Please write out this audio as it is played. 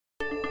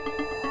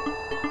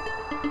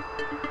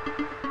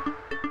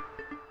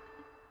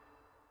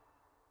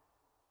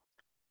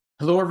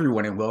Hello,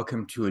 everyone, and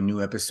welcome to a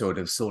new episode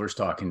of Silver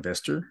Stock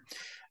Investor.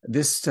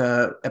 This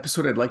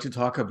episode, I'd like to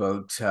talk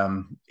about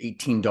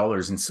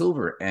 $18 in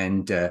silver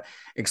and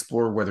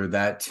explore whether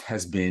that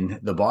has been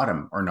the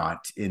bottom or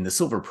not in the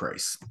silver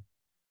price.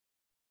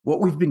 What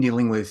we've been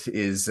dealing with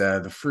is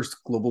the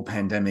first global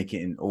pandemic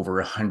in over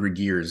 100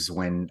 years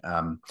when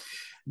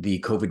the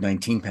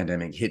COVID-19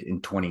 pandemic hit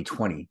in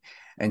 2020.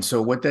 And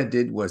so what that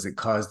did was it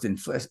caused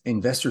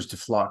investors to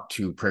flock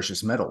to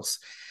precious metals.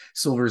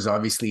 Silver is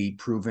obviously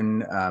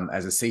proven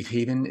as a safe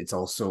haven. It's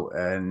also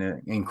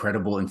an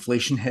incredible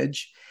inflation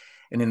hedge.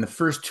 And in the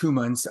first 2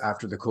 months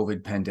after the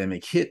COVID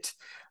pandemic hit,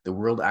 the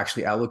world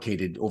actually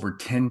allocated over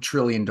 $10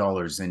 trillion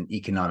in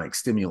economic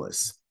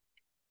stimulus.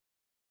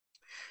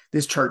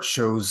 This chart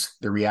shows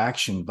the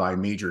reaction by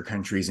major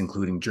countries,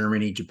 including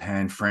Germany,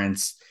 Japan,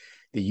 France,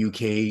 the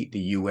UK,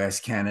 the US,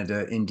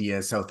 Canada,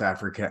 India, South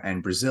Africa,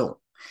 and Brazil.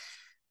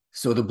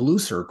 So the blue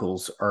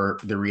circles are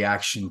the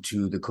reaction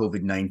to the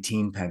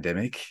COVID-19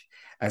 pandemic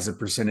as a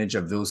percentage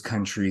of those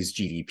countries'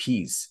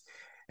 GDPs.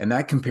 And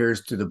that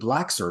compares to the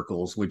black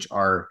circles, which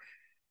are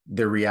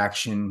the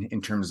reaction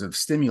in terms of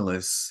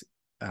stimulus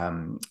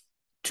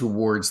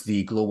towards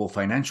the global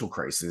financial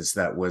crisis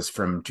that was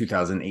from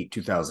 2008,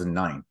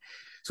 2009.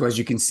 So as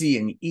you can see,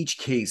 in each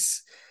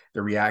case,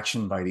 the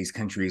reaction by these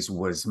countries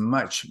was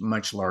much,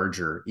 much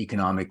larger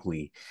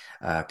economically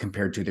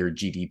compared to their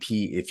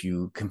GDP if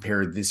you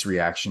compare this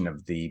reaction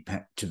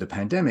to the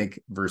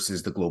pandemic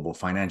versus the global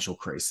financial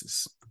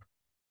crisis.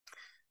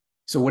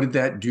 So what did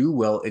that do?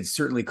 Well, it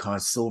certainly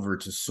caused silver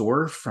to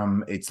soar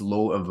from its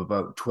low of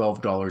about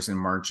 $12 in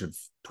March of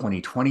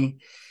 2020.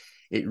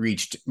 It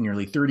reached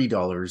nearly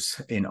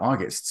 $30 in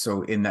August.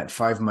 So in that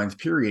 5-month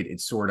period,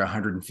 it soared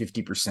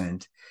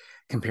 150%.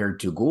 Compared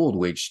to gold,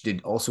 which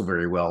did also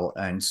very well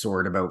and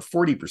soared about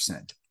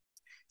 40%.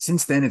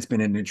 Since then, it's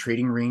been in a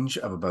trading range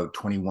of about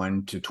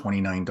 $21 to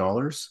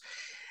 $29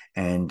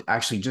 and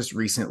actually just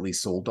recently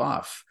sold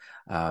off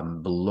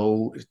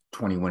below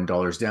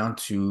 $21 down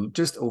to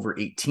just over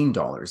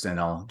 $18. And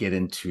I'll get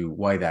into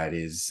why that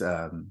is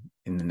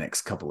in the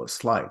next couple of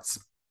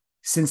slides.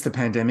 Since the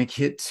pandemic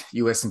hit,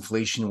 US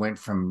inflation went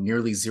from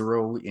nearly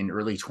zero in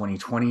early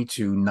 2020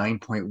 to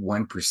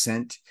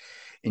 9.1%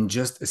 in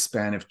just a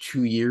span of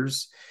 2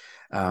 years.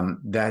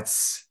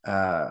 That's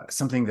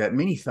something that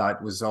many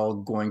thought was all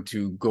going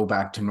to go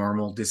back to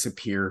normal,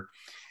 disappear.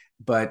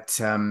 But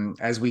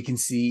as we can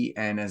see,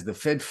 and as the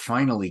Fed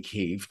finally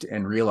caved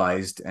and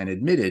realized and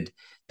admitted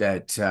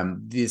that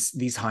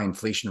these high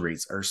inflation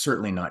rates are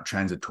certainly not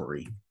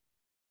transitory.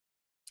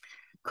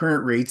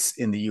 Current rates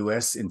in the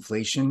US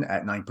inflation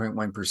at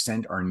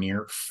 9.1% are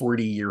near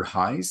 40-year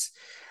highs,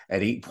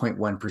 at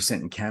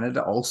 8.1% in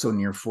Canada, also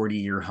near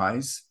 40-year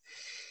highs.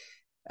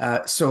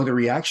 So the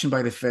reaction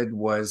by the Fed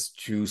was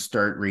to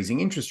start raising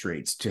interest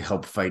rates to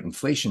help fight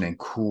inflation and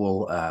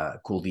cool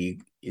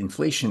the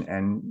inflation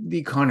and the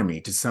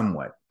economy to some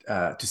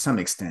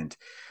extent,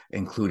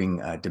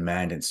 including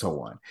demand and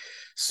so on.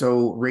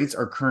 So rates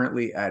are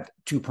currently at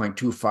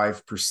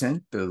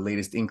 2.25%. The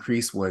latest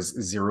increase was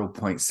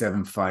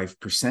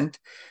 0.75%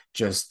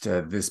 just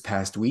this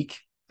past week,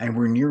 and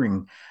we're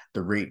nearing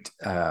the rate,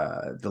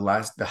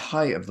 the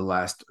high of the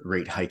last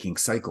rate hiking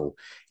cycle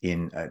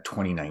in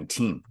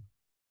 2019.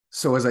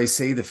 So as I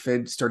say, the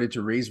Fed started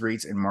to raise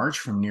rates in March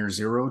from near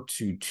zero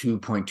to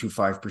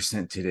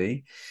 2.25%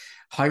 today.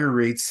 Higher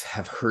rates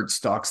have hurt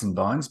stocks and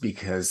bonds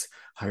because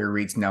higher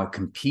rates now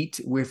compete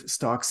with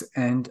stocks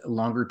and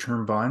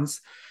longer-term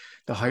bonds.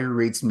 The higher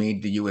rates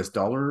made the US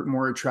dollar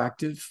more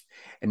attractive,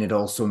 and it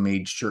also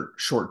made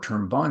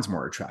short-term bonds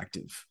more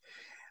attractive.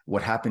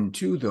 What happened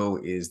too, though,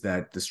 is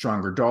that the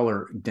stronger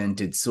dollar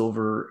dented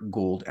silver,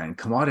 gold, and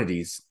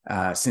commodities,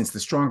 since the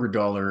stronger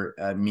dollar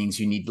means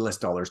you need less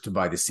dollars to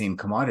buy the same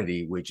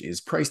commodity, which is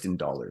priced in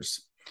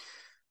dollars.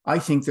 I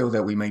think, though,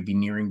 that we might be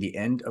nearing the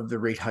end of the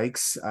rate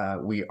hikes.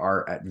 We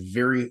are at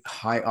very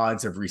high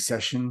odds of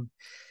recession.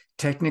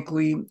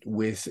 Technically,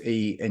 with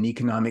an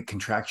economic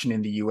contraction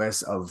in the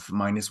US of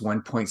minus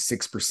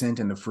 1.6%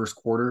 in the first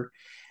quarter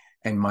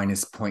and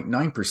minus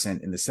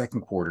 0.9% in the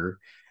second quarter.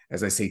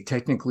 As I say,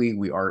 technically,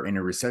 we are in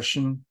a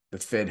recession. The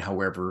Fed,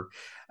 however,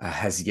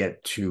 has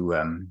yet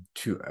to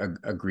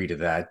agree to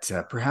that.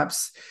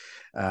 Perhaps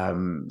a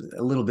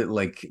little bit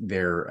like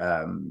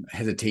their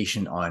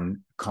hesitation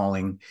on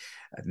calling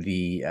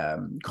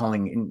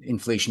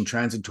inflation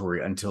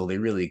transitory until they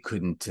really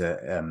couldn't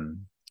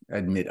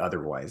admit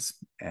otherwise,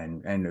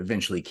 and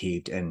eventually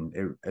caved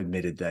and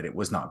admitted that it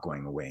was not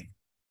going away.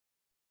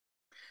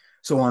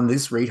 So on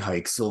this rate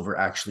hike, silver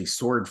actually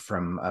soared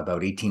from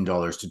about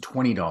 $18 to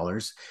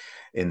 $20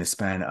 in the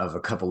span of a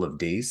couple of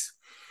days.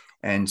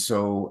 And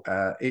so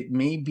it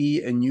may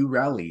be a new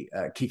rally,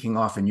 kicking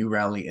off a new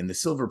rally in the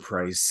silver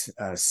price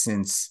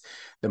since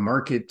the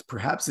market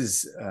perhaps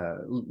is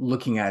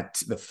looking at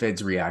the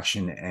Fed's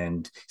reaction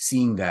and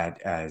seeing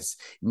that as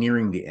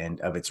nearing the end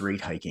of its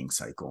rate hiking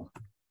cycle.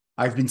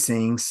 I've been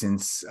saying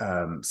since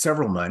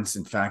several months,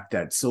 in fact,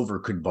 that silver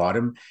could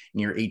bottom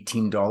near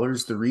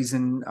 $18. The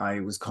reason I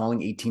was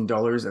calling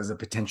 $18 as a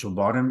potential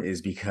bottom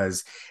is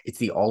because it's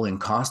the all-in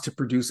cost to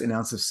produce an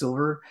ounce of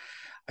silver.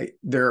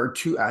 There are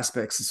two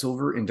aspects to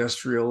silver: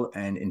 industrial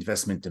and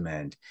investment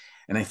demand.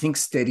 And I think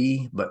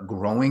steady but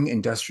growing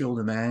industrial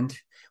demand,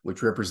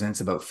 which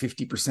represents about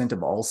 50%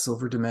 of all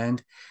silver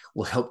demand,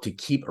 will help to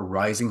keep a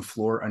rising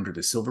floor under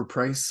the silver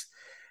price.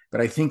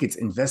 But I think it's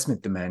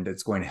investment demand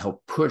that's going to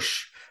help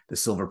push the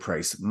silver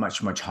price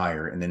much, much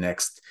higher in the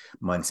next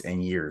months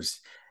and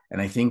years.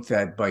 And I think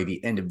that by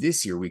the end of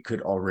this year, we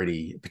could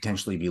already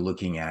potentially be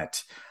looking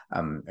at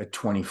a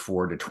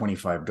 $24 to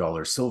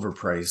 $25 silver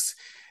price.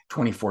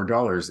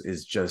 $24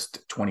 is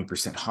just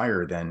 20%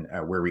 higher than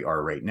where we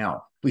are right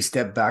now. We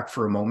step back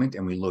for a moment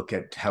and we look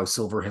at how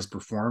silver has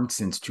performed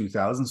since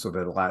 2000, so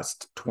the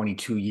last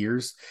 22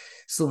 years.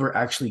 Silver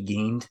actually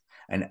gained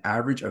an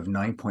average of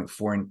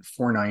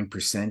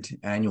 9.49%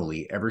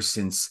 annually ever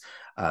since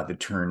the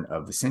turn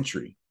of the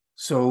century.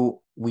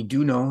 So we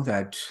do know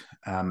that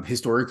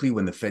historically,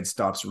 when the Fed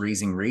stops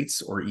raising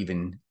rates or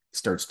even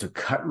starts to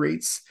cut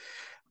rates,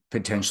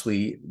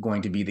 potentially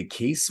going to be the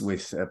case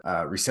with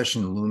a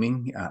recession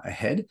looming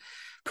ahead,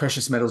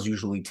 precious metals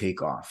usually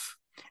take off.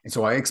 And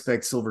so I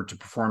expect silver to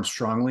perform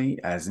strongly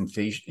as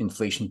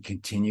inflation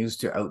continues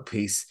to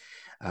outpace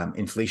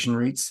inflation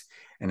rates.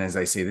 And as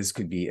I say, this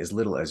could be as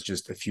little as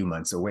just a few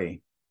months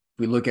away. If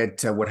we look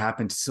at what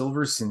happened to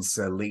silver since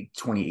late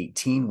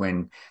 2018,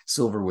 when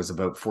silver was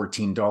about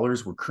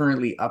 $14, we're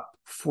currently up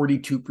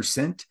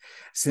 42%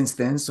 since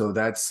then. So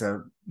that's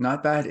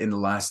not bad in the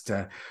last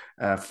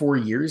 4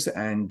 years,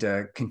 and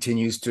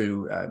continues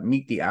to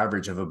meet the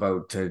average of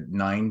about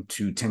 9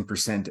 to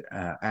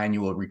 10%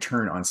 annual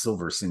return on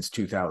silver since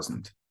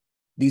 2000.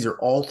 These are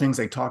all things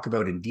I talk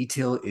about in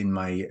detail in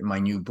my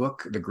new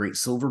book, The Great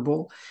Silver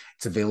Bull.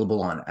 It's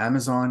available on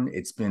Amazon.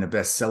 It's been a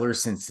bestseller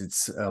since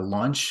its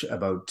launch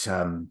about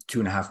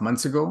 2.5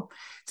 months ago.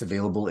 It's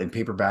available in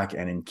paperback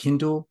and in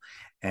Kindle.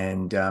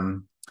 And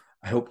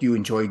I hope you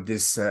enjoyed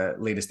this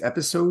latest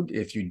episode.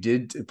 If you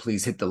did,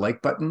 please hit the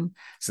like button,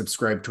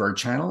 subscribe to our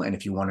channel. And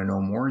if you want to know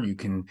more, you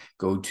can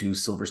go to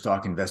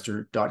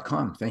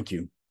silverstockinvestor.com. Thank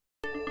you.